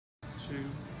2,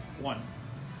 1.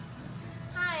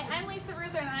 Hi, I'm Lisa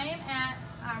Ruther, and I am at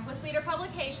with Leader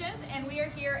Publications, and we are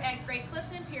here at Great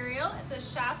Clips Imperial at the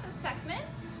shops at Seckman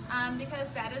because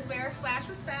that is where Flash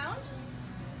was found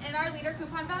in our Leader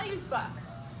Coupon Values book.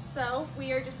 So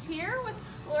we are just here with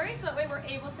Lori, so that way we're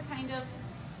able to kind of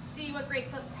see what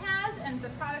Great Clips has and the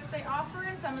products they offer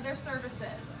and some of their services.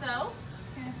 So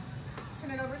I'm going to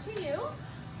turn it over to you.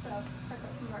 So talk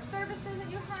about some of our services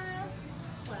that you have.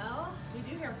 Well, we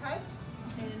do haircuts,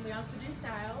 and we also do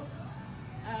styles.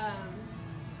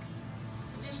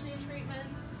 Conditioning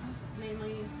treatments,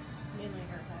 mainly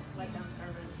haircut, wet down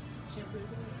service. Shampoos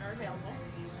are available.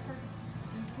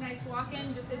 Nice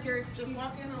walk-in, just if you're Just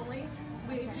walk-in only.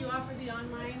 We do offer the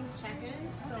online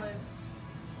check-in, so if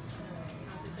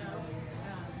how's it go?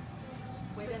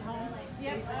 Wait at home,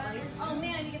 basically. Oh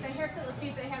man, I need to get the haircut. Let's see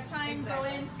if they have time. Exactly.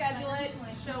 Go in, schedule it,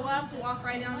 show up, walk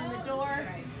right down in the door.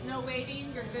 Right. No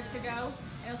waiting, you're good to go.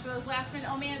 And as for those last minute,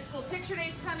 oh man, school picture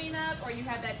days coming up, or you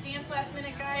have that dance last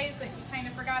minute, guys, that you kind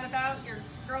of forgot about. Your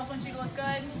girls want you to look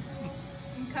good.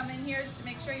 You can come in here just to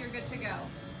make sure you're good to go.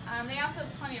 They also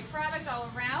have plenty of product all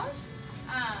around.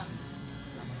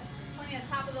 Plenty of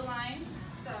top of the line.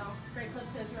 So Great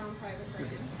Clips has their own private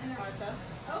brand also.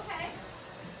 okay.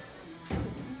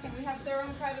 And we have their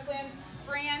own private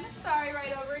brand, sorry,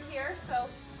 right over here. So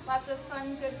lots of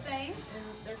fun, good things. And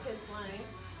their kids line.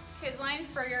 Kids line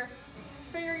for your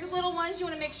little ones. You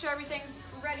want to make sure everything's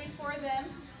ready for them.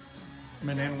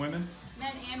 Men and women?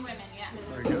 Men and women, yes.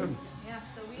 Very good. Yes,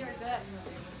 so we are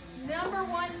good. Number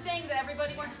one thing that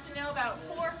everybody wants to know about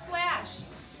for Flash,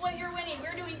 what you're winning.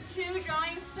 We're doing 2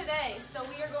 drawings today. So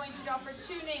we are going to draw for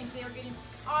 2 names. They are getting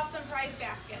awesome prize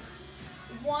baskets.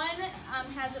 One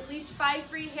has at least 5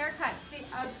 free haircuts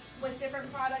with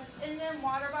different products in them,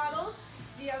 water bottles.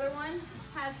 The other one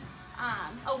has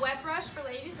a wet brush for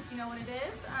ladies, if you know what it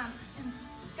is. And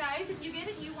guys, if you get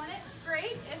it, you want it,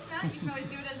 great. If not, you can always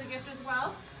give it as a gift as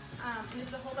well. And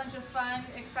just a whole bunch of fun,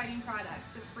 exciting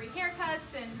products with free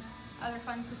haircuts and other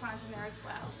fun coupons in there as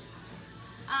well.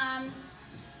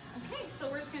 Okay, so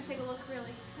we're just going to take a look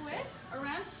really quick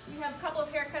around. We have a couple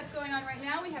of haircuts going on right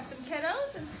now. We have some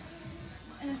kiddos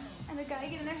and a guy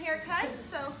getting their hair cut.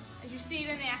 So as you see it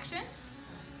in action.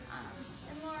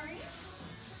 And Lori,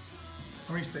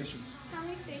 How many stations? how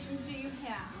many stations do you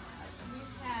have? We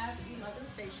have 11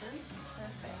 stations.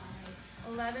 Perfect.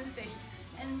 11 stations.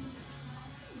 And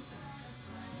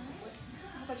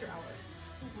how about your hours?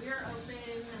 We are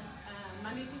open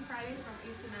Monday through Friday from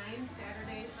 8 to 9,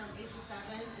 Saturday from 8 to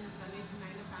 7, and Sunday from 9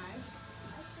 to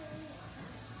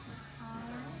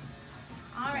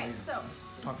 5. All right, so.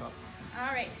 Talk up.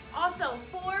 All right. Also,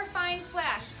 for Find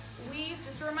Flash,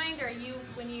 just a reminder,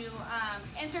 when you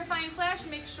enter Find Flash,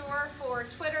 make sure for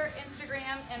Twitter,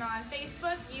 Instagram, and on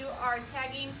Facebook, you are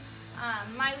tagging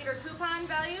My Leader Coupon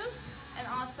Values, and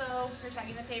also you're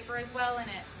tagging the paper as well in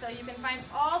it. So you can find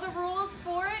all the rules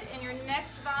for it in your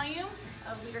next volume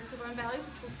of Leader Coupon Values,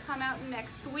 which will come out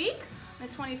next week, on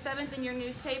the 27th, in your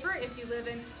newspaper if you live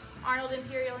in Arnold,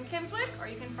 Imperial, and Kimmswick, or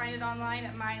you can find it online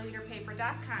at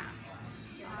myleaderpaper.com.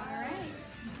 All right,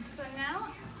 so now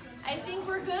I think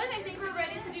we're good. I think we're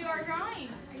ready to do our drawing.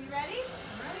 Are you ready?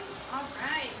 I'm ready. All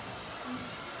right.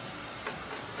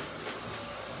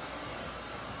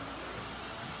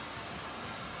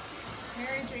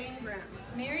 Mary Jane Grimm.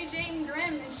 Mary Jane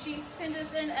Grimm, and she sent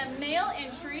us in a mail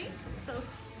entry, so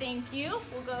thank you.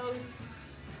 We'll go,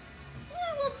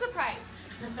 we'll surprise.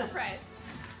 We'll surprise.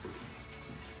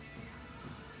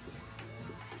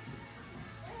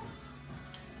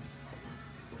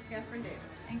 Catherine Davis.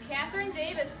 And Catherine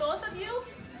Davis, both of you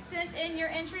sent in your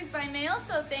entries by mail,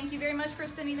 so thank you very much for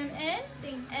sending them in.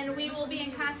 And we will be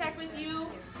in contact with you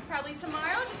probably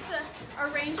tomorrow just to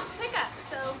arrange the pickup.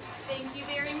 So thank you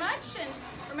very much. And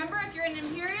remember, if you're in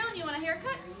Imperial and you want a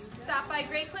haircut, stop by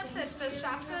Great Clips at the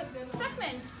shops at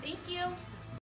Seckman. Thank you.